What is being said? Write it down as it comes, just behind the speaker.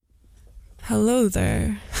Hello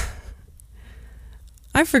there.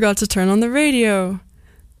 I forgot to turn on the radio.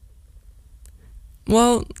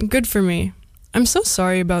 Well, good for me. I'm so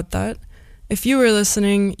sorry about that. If you were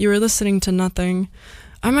listening to nothing.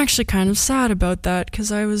 I'm actually kind of sad about that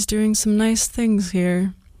because I was doing some nice things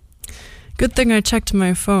here. Good thing I checked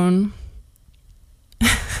my phone.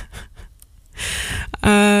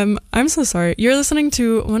 I'm so sorry. You're listening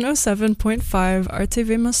to 107.5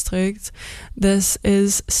 RTV Maastricht. This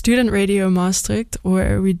is Student Radio Maastricht,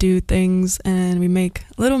 where we do things and we make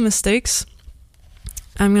little mistakes.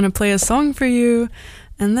 I'm gonna play a song for you,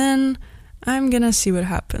 and then I'm gonna see what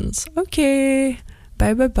happens. Okay,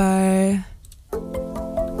 bye bye bye.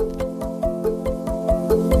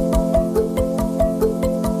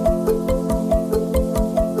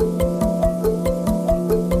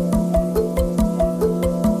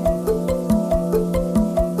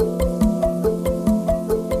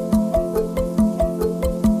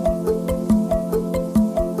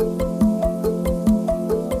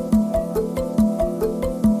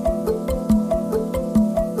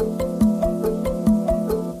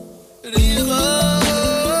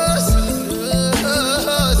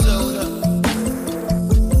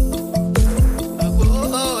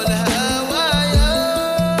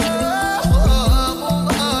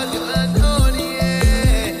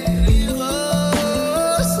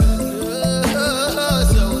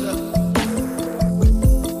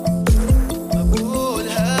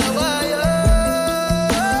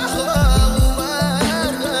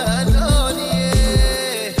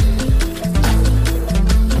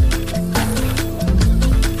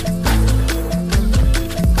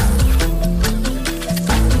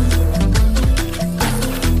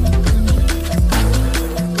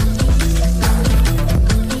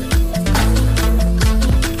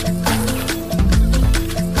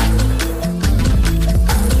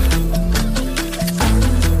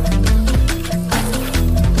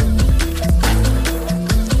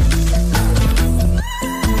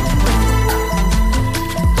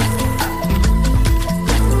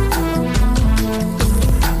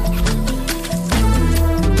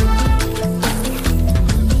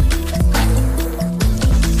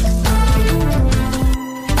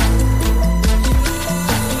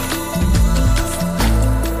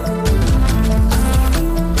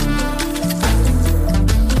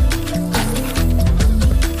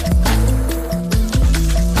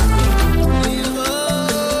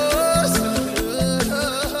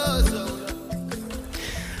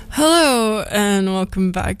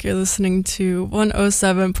 Welcome back. You're listening to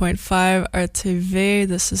 107.5 RTV.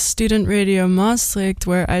 This is Student Radio Maastricht,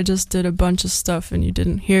 where I just did a bunch of stuff and you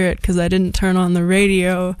didn't hear it because I didn't turn on the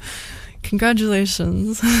radio.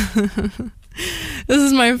 Congratulations. This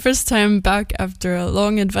is my first time back after a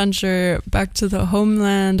long adventure back to the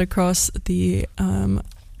homeland across the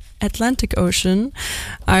Atlantic Ocean.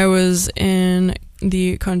 I was in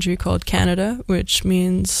the country called Canada, which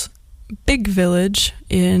means big village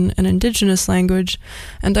in an indigenous language,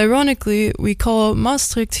 and ironically we call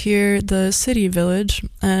Maastricht here the city village,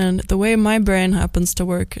 and the way my brain happens to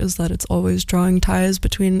work is that it's always drawing ties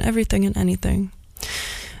between everything and anything.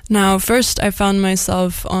 Now, first I found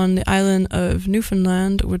myself on the island of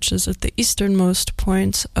Newfoundland, which is at the easternmost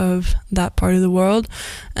point of that part of the world,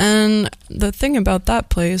 and the thing about that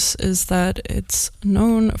place is that it's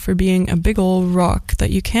known for being a big old rock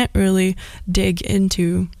that you can't really dig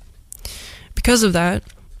into. Because of that,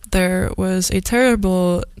 there was a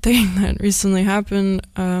terrible thing that recently happened.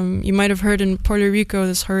 You might have heard in Puerto Rico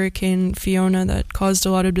this Hurricane Fiona that caused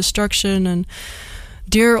a lot of destruction, and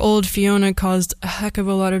dear old Fiona caused a heck of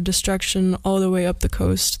a lot of destruction all the way up the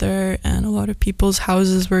coast there, and a lot of people's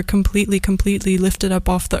houses were completely lifted up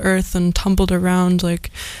off the earth and tumbled around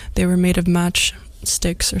like they were made of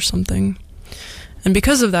matchsticks or something. And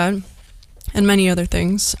because of that, and many other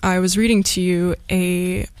things, I was reading to you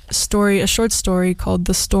a short story called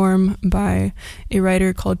The Storm by a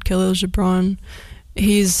writer called Khalil Gibran.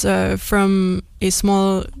 He's from a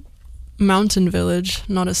small mountain village,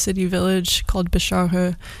 not a city village, called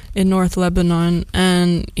Bisharha in North Lebanon,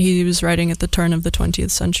 and he was writing at the turn of the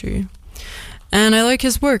 20th century. And I like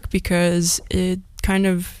his work because it kind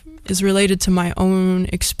of is related to my own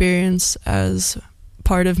experience as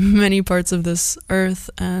part of many parts of this earth,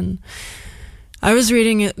 and I was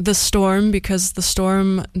reading The Storm because the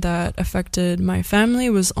storm that affected my family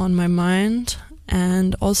was on my mind,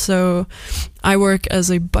 and also I work as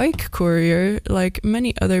a bike courier like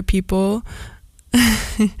many other people.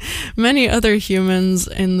 Many other humans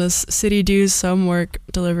in this city do. Some work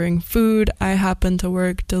delivering food. I happen to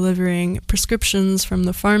work delivering prescriptions from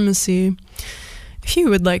the pharmacy. If you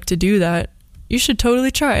would like to do that, you should totally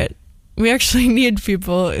try it. we actually need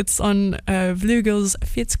people. It's on Vlugels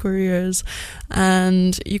Fietscouriers,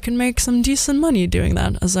 and you can make some decent money doing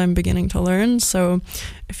that, as I'm beginning to learn. So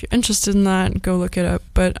if you're interested in that, go look it up.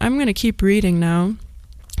 But I'm going to keep reading now.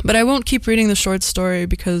 But I won't keep reading the short story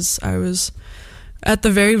because I was at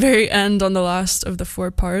the very, very end on the last of the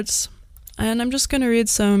 4 parts. And I'm just going to read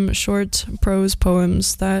some short prose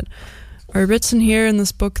poems that are written here in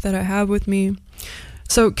this book that I have with me.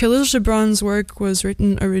 So Khalil Gibran's work was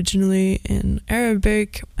written originally in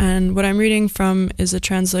Arabic, and what I'm reading from is a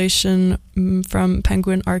translation from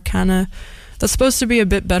Penguin Arcana that's supposed to be a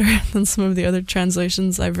bit better than some of the other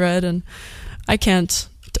translations I've read, and I can't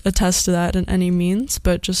attest to that in any means,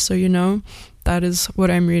 but just so you know, that is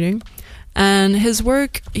what I'm reading. And his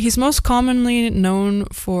work, he's most commonly known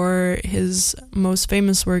for his most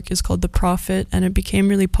famous work is called The Prophet, and it became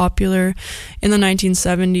really popular in the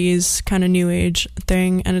 1970s, kind of new age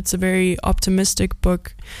thing, and it's a very optimistic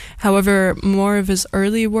book. However, more of his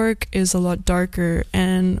early work is a lot darker,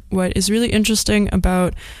 and what is really interesting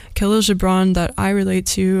about Khalil Gibran that I relate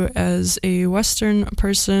to as a Western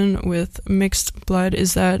person with mixed blood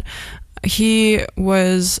is that he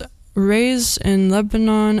was raised in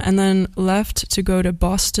Lebanon and then left to go to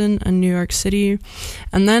Boston and New York City,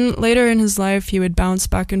 and then later in his life he would bounce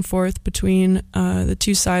back and forth between the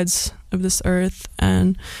two sides of this earth.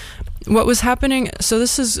 And what was happening, so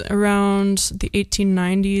this is around the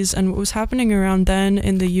 1890s, and what was happening around then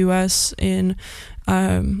in the US in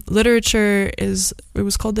literature is, it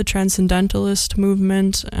was called the Transcendentalist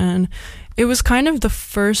movement, and it was kind of the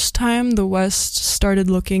first time the West started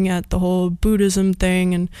looking at the whole Buddhism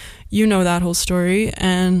thing, and you know that whole story.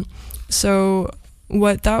 And so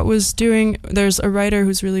what that was doing, there's a writer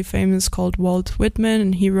who's really famous called Walt Whitman,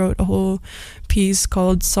 and he wrote a whole piece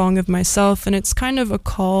called Song of Myself, and it's kind of a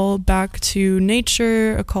call back to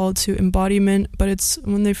nature, a call to embodiment, but it's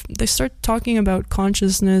when they start talking about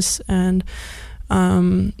consciousness and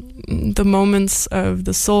the moments of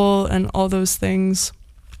the soul and all those things.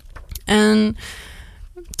 And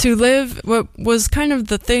to live, what was kind of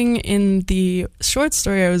the thing in the short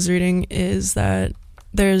story I was reading is that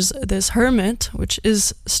there's this hermit, which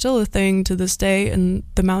is still a thing to this day in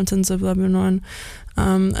the mountains of Lebanon.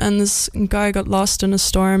 And this guy got lost in a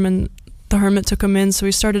storm, and the hermit took him in. So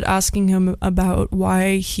he started asking him about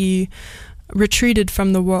why he retreated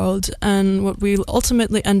from the world. And what we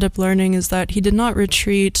ultimately end up learning is that he did not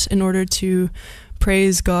retreat in order to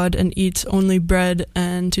praise God and eat only bread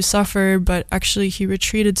and to suffer, but actually he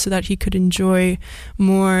retreated so that he could enjoy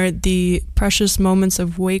more the precious moments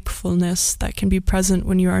of wakefulness that can be present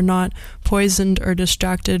when you are not poisoned or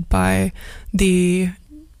distracted by the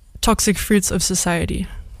toxic fruits of society.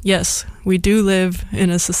 Yes, we do live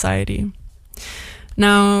in a society.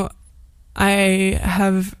 Now, I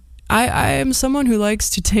am someone who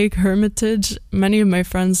likes to take hermitage. Many of my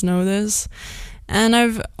friends know this. And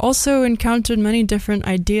I've also encountered many different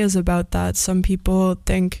ideas about that. Some people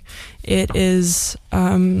think it is,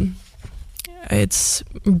 it's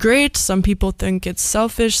great. Some people think it's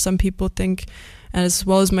selfish. Some people think, as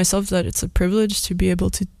well as myself, that it's a privilege to be able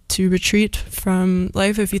to retreat from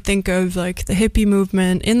life. If you think of like the hippie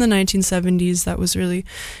movement in the 1970s, that was really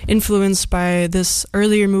influenced by this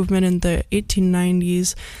earlier movement in the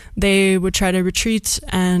 1890s. They would try to retreat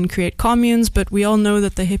and create communes, but we all know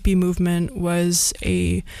that the hippie movement was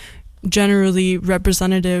a generally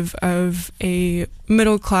representative of a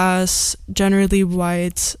middle class, generally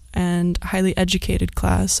white and highly educated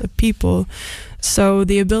class of people. So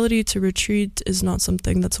the ability to retreat is not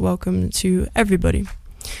something that's welcome to everybody.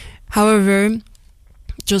 However,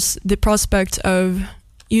 just the prospect of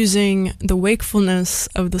using the wakefulness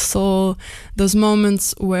of the soul, those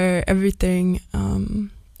moments where everything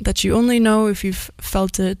that you only know if you've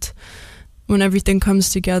felt it, when everything comes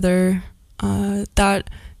together, that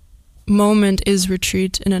moment is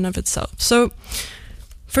retreat in and of itself. So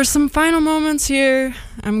for some final moments here,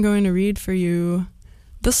 I'm going to read for you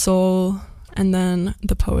The Soul and then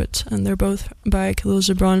The Poet, and they're both by Khalil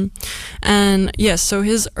Gibran. And yes, so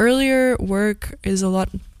his earlier work is a lot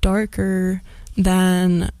darker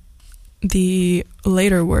than the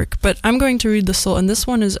later work, but I'm going to read The Soul, and this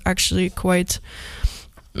one is actually quite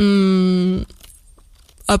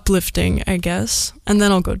uplifting, I guess, and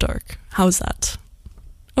then I'll go dark. How's that?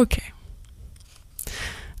 Okay.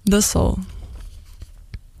 The Soul.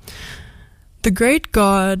 The great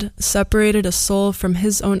God separated a soul from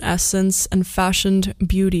his own essence and fashioned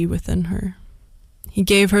beauty within her. He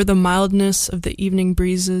gave her the mildness of the evening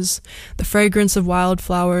breezes, the fragrance of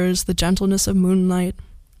wildflowers, the gentleness of moonlight.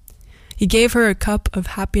 He gave her a cup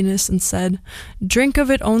of happiness and said, "Drink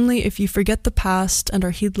of it only if you forget the past and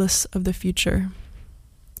are heedless of the future."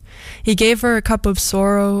 He gave her a cup of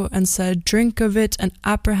sorrow and said, "Drink of it and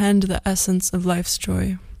apprehend the essence of life's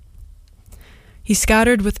joy." He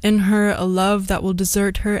scattered within her a love that will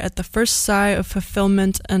desert her at the first sigh of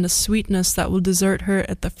fulfillment and a sweetness that will desert her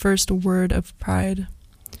at the first word of pride.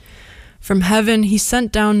 From heaven he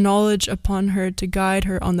sent down knowledge upon her to guide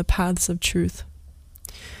her on the paths of truth.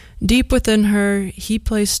 Deep within her he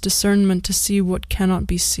placed discernment to see what cannot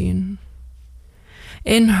be seen.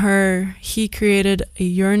 In her he created a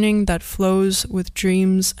yearning that flows with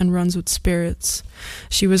dreams and runs with spirits.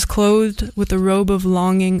 She was clothed with a robe of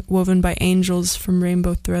longing woven by angels from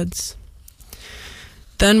rainbow threads.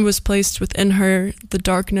 Then was placed within her the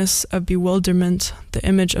darkness of bewilderment, the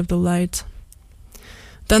image of the light.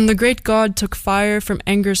 Then the great God took fire from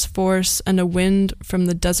anger's force and a wind from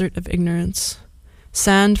the desert of ignorance,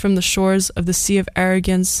 sand from the shores of the sea of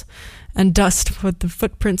arrogance, and dust with the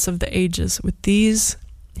footprints of the ages. With these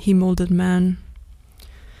he molded man.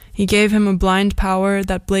 He gave him a blind power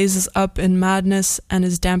that blazes up in madness and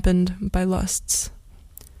is dampened by lusts.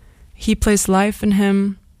 He placed life in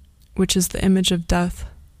him, which is the image of death.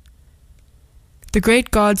 The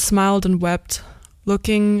great God smiled and wept,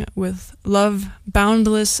 looking with love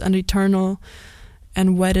boundless and eternal,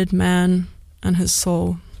 and wedded man and his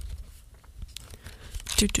soul.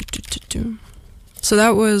 So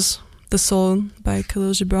that was The Soul by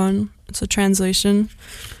Khalil Gibran. It's a translation,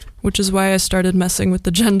 which is why I started messing with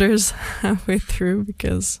the genders halfway through,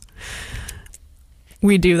 because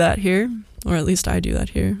we do that here, or at least I do that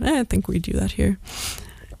here. I think we do that here.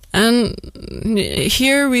 And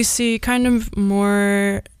here we see kind of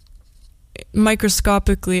more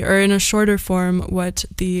microscopically, or in a shorter form, what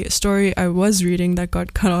the story I was reading that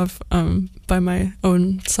got cut off by my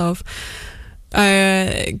own self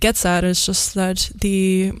gets at. Is just that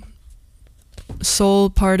the soul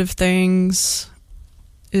part of things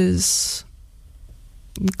is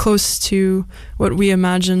close to what we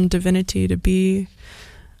imagine divinity to be,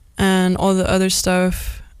 and all the other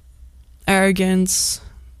stuff, arrogance,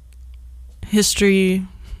 history,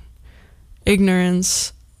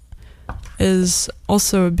 ignorance, is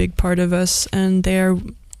also a big part of us, and they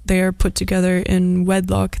are put together in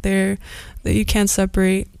wedlock. That you can't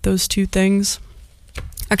separate those two things.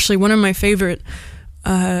 Actually, one of my favorite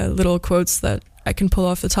little quotes that I can pull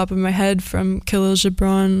off the top of my head from Khalil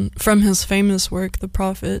Gibran, from his famous work, The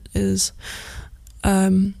Prophet, is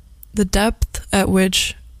the depth at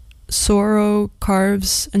which sorrow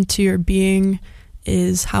carves into your being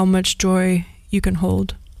is how much joy you can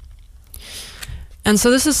hold. And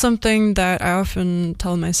so this is something that I often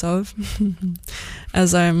tell myself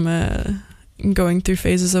as I'm going through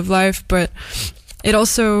phases of life, but it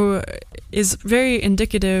also is very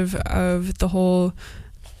indicative of the whole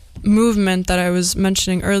movement that I was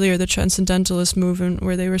mentioning earlier, the Transcendentalist movement,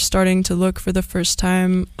 where they were starting to look for the first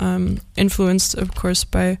time, influenced, of course,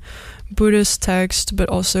 by Buddhist text, but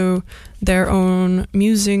also their own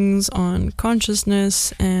musings on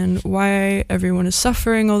consciousness and why everyone is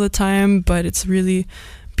suffering all the time, but it's a really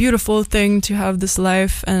beautiful thing to have this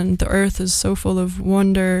life, and the earth is so full of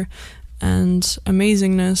wonder and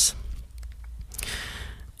amazingness.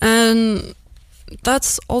 And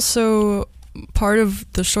that's also part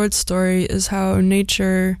of the short story, is how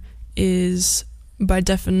nature is, by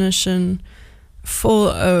definition, full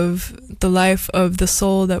of the life of the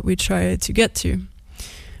soul that we try to get to.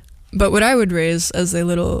 But what I would raise as a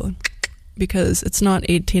little, because it's not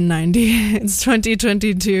 1890, it's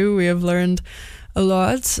 2022, we have learned a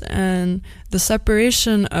lot, and the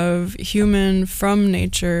separation of human from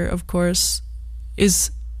nature, of course,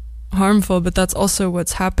 is harmful, but that's also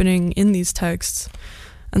what's happening in these texts.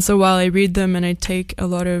 And so while I read them and I take a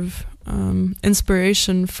lot of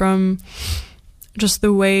inspiration from just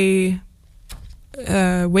the way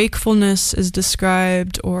wakefulness is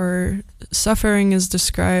described or suffering is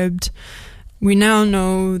described, we now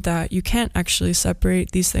know that you can't actually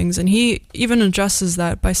separate these things. And he even addresses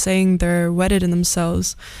that by saying they're wedded in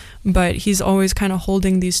themselves, but he's always kind of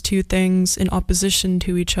holding these two things in opposition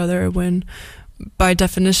to each other when by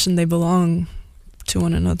definition they belong to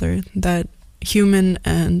one another, that human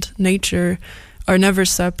and nature are never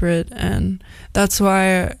separate. And that's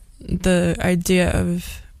why the idea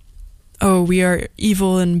of, oh, we are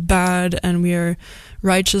evil and bad and we are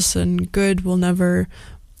righteous and good will never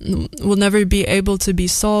be able to be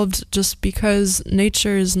solved, just because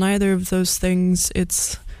nature is neither of those things.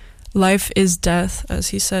 It's life is death, as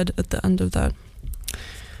he said at the end of that.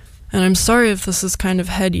 And I'm sorry if this is kind of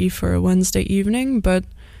heady for a Wednesday evening, but,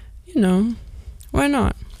 why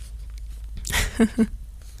not?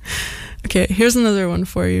 Okay, here's another one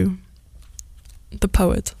for you. The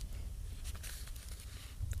Poet.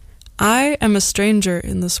 I am a stranger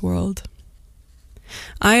in this world.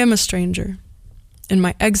 I am a stranger. In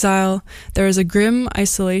my exile, there is a grim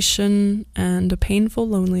isolation and a painful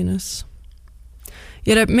loneliness.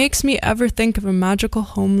 Yet it makes me ever think of a magical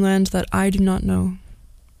homeland that I do not know.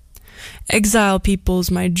 Exile peoples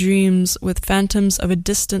my dreams with phantoms of a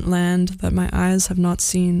distant land that my eyes have not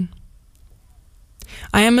seen.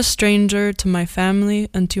 I am a stranger to my family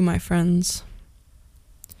and to my friends.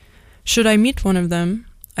 Should I meet one of them,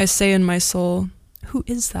 I say in my soul, who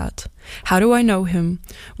is that? How do I know him?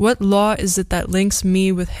 What law is it that links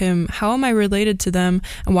me with him? How am I related to them,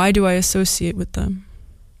 and why do I associate with them?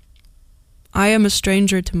 I am a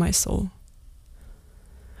stranger to my soul.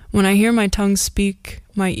 When I hear my tongue speak,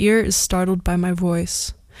 my ear is startled by my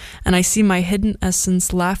voice, and I see my hidden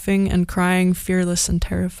essence laughing and crying, fearless and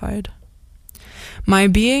terrified. My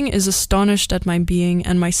being is astonished at my being,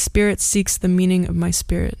 and my spirit seeks the meaning of my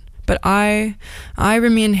spirit. But I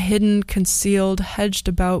remain hidden, concealed, hedged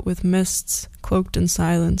about with mists, cloaked in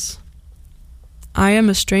silence. I am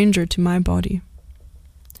a stranger to my body.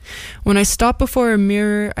 When I stop before a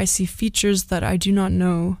mirror, I see features that I do not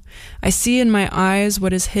know. I see in my eyes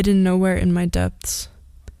what is hidden nowhere in my depths.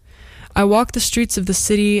 I walk the streets of the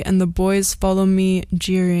city, and the boys follow me,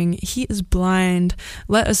 jeering, "He is blind.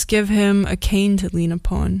 Let us give him a cane to lean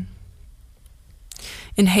upon."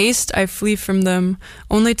 In haste, I flee from them,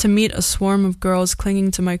 only to meet a swarm of girls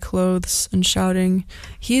clinging to my clothes and shouting,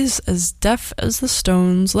 "He is as deaf as the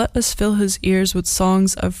stones. Let us fill his ears with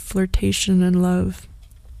songs of flirtation and love."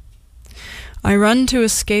 I run to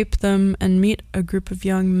escape them and meet a group of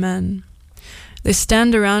young men. They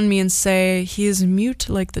stand around me and say, "He is mute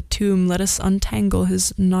like the tomb. Let us untangle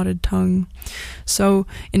his knotted tongue." So,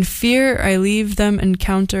 in fear, I leave them and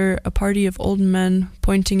encounter a party of old men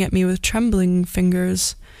pointing at me with trembling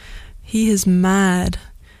fingers. "He is mad.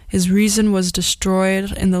 His reason was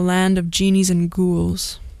destroyed in the land of genies and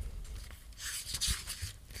ghouls."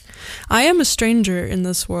 I am a stranger in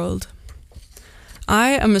this world.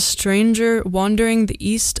 I am a stranger wandering the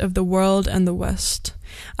east of the world and the west.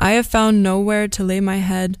 I have found nowhere to lay my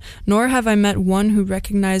head, nor have I met one who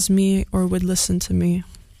recognized me or would listen to me.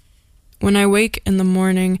 When I wake in the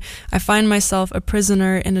morning, I find myself a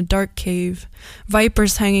prisoner in a dark cave,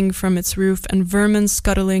 vipers hanging from its roof and vermin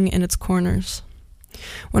scuttling in its corners.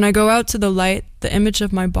 When I go out to the light, the image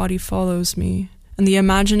of my body follows me, and the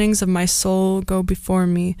imaginings of my soul go before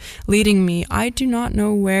me, leading me, I do not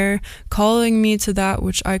know where, calling me to that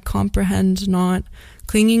which I comprehend not,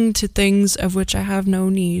 clinging to things of which I have no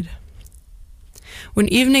need. When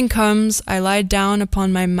evening comes, I lie down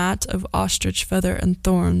upon my mat of ostrich feather and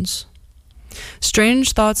thorns.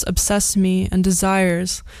 Strange thoughts obsess me, and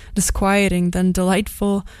desires, disquieting then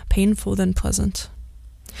delightful, painful then pleasant.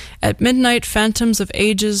 At midnight, phantoms of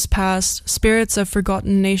ages past, spirits of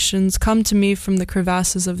forgotten nations, come to me from the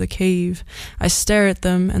crevasses of the cave. I stare at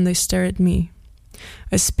them, and they stare at me.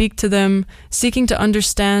 I speak to them, seeking to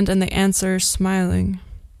understand, and they answer, smiling.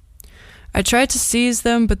 I try to seize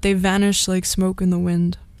them, but they vanish like smoke in the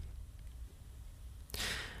wind.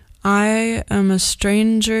 I am a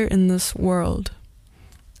stranger in this world.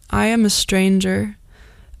 I am a stranger,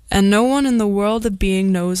 and no one in the world of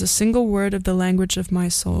being knows a single word of the language of my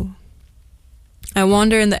soul. I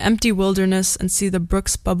wander in the empty wilderness and see the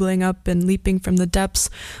brooks bubbling up and leaping from the depths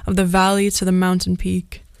of the valley to the mountain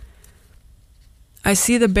peak. I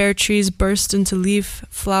see the bare trees burst into leaf,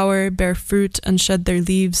 flower, bear fruit, and shed their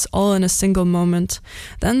leaves all in a single moment.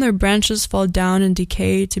 Then their branches fall down and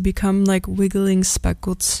decay to become like wiggling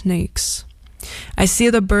speckled snakes. I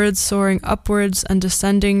see the birds soaring upwards and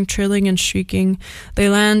descending, trilling and shrieking. They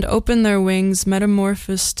land, open their wings,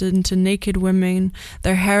 metamorphosed into naked women,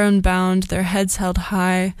 their hair unbound, their heads held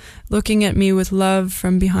high, looking at me with love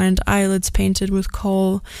from behind eyelids painted with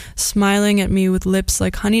kohl, smiling at me with lips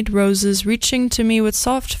like honeyed roses, reaching to me with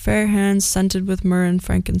soft fair hands scented with myrrh and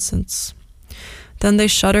frankincense. Then they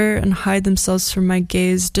shudder and hide themselves from my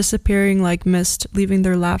gaze, disappearing like mist, leaving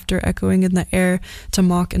their laughter echoing in the air to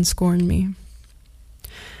mock and scorn me.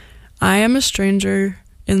 I am a stranger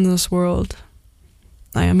in this world.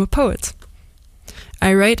 I am a poet.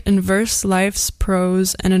 I write in verse life's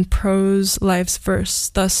prose, and in prose life's verse.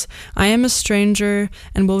 Thus, I am a stranger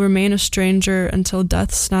and will remain a stranger until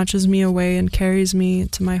death snatches me away and carries me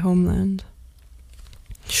to my homeland.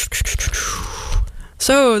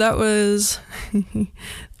 So that was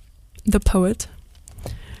The Poet.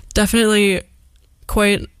 Definitely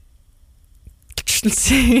quite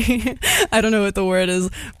I don't know what the word is,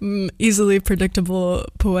 easily predictable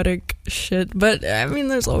poetic shit, but I mean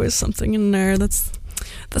there's always something in there. That's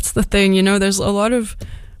the thing, you know. There's a lot of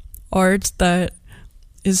art that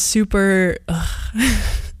is super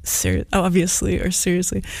obviously or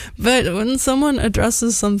seriously. But when someone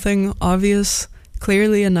addresses something obvious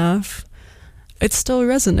clearly enough, it still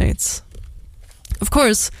resonates. Of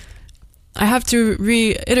course, I have to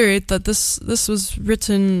reiterate that this was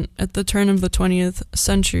written at the turn of the 20th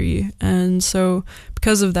century, and so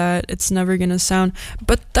because of that, it's never gonna sound.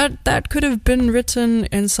 But that could have been written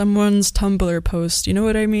in someone's Tumblr post. You know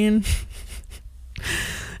what I mean?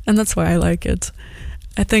 And that's why I like it.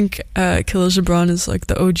 I think Kahlil Gibran is like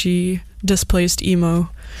the OG displaced emo.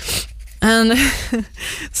 And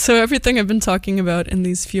so everything I've been talking about in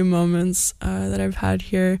these few moments that I've had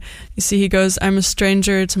here, you see he goes, I'm a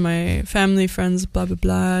stranger to my family, friends, blah, blah,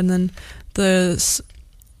 blah. And then the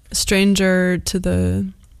stranger to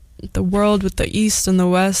the world with the East and the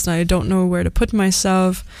West, and I don't know where to put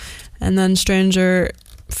myself. And then stranger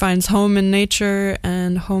finds home in nature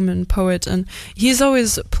and home in poet. And he's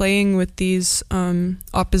always playing with these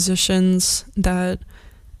oppositions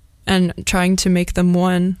and trying to make them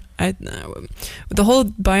one. The whole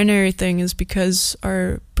binary thing is because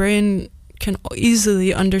our brain can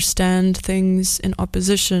easily understand things in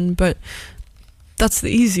opposition, but that's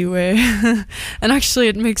the easy way. And actually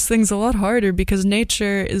it makes things a lot harder because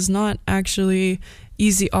nature is not actually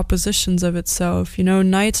easy oppositions of itself. You know,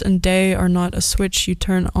 night and day are not a switch you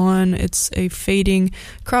turn on. It's a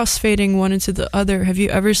cross-fading one into the other. Have you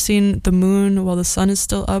ever seen the moon while the sun is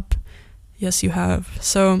still up? Yes, you have.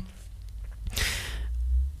 So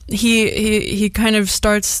he kind of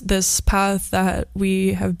starts this path that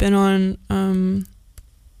we have been on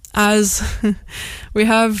as we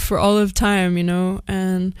have for all of time, you know,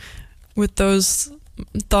 and with those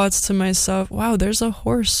thoughts to myself, wow, there's a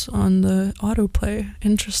horse on the autoplay.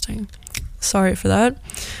 Interesting. Sorry for that.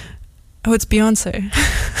 Oh, it's Beyonce.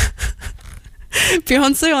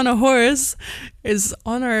 Beyonce on a horse is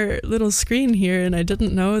on our little screen here, and I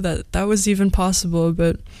didn't know that was even possible,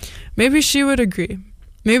 but maybe she would agree.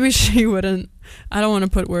 Maybe she wouldn't. I don't want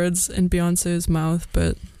to put words in Beyonce's mouth,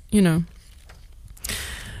 but, you know.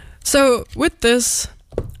 So, with this,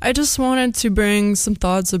 I just wanted to bring some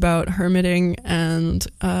thoughts about hermiting and,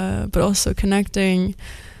 but also connecting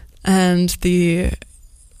and the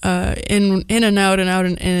in and out and out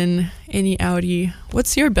and in, inny outy.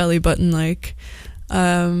 What's your belly button like?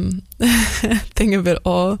 Thing of it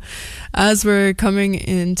all. As we're coming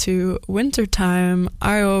into wintertime,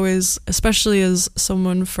 I always, especially as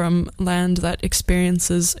someone from land that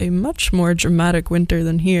experiences a much more dramatic winter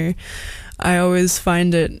than here, I always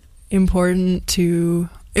find it important to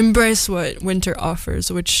embrace what winter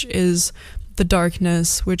offers, which is the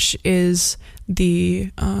darkness, which is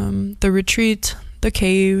the retreat, the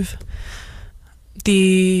cave,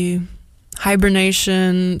 the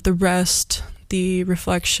hibernation, the rest, the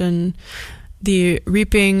reflection, the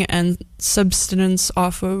reaping and subsistence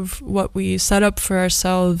off of what we set up for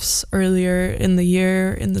ourselves earlier in the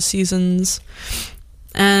year, in the seasons.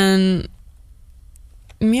 And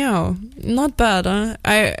meow, not bad, huh?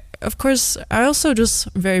 I also just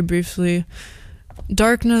very briefly,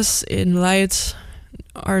 darkness and light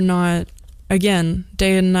are not, again,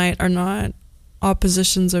 day and night are not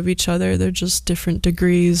oppositions of each other. They're just different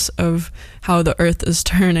degrees of how the earth is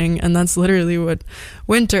turning, and that's literally what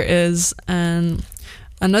winter is. And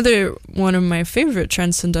another one of my favorite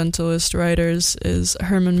transcendentalist writers is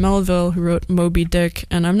Herman Melville, who wrote Moby Dick,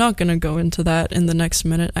 and I'm not going to go into that in the next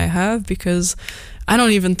minute I have, because I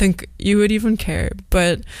don't even think you would even care.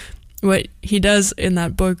 But what he does in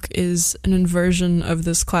that book is an inversion of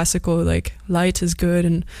this classical, like, light is good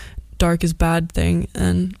and dark is bad thing.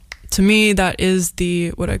 And to me, that is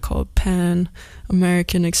what I call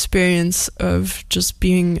pan-American experience of just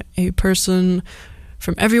being a person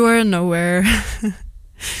from everywhere and nowhere.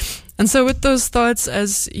 And so with those thoughts,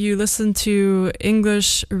 as you listen to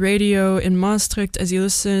English radio in Maastricht, as you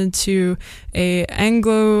listen to a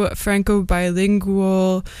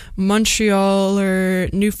Anglo-Franco-bilingual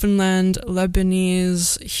Montrealer, Newfoundland,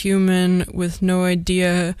 Lebanese human with no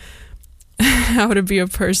idea how to be a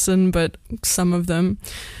person, but some of them.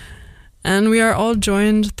 And we are all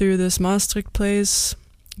joined through this Maastricht place.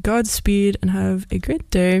 Godspeed and have a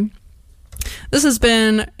great day. This has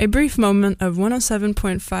been a brief moment of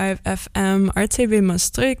 107.5 FM RTV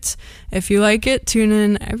Maastricht. If you like it, tune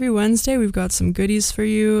in every Wednesday. We've got some goodies for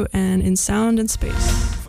you and in sound and space.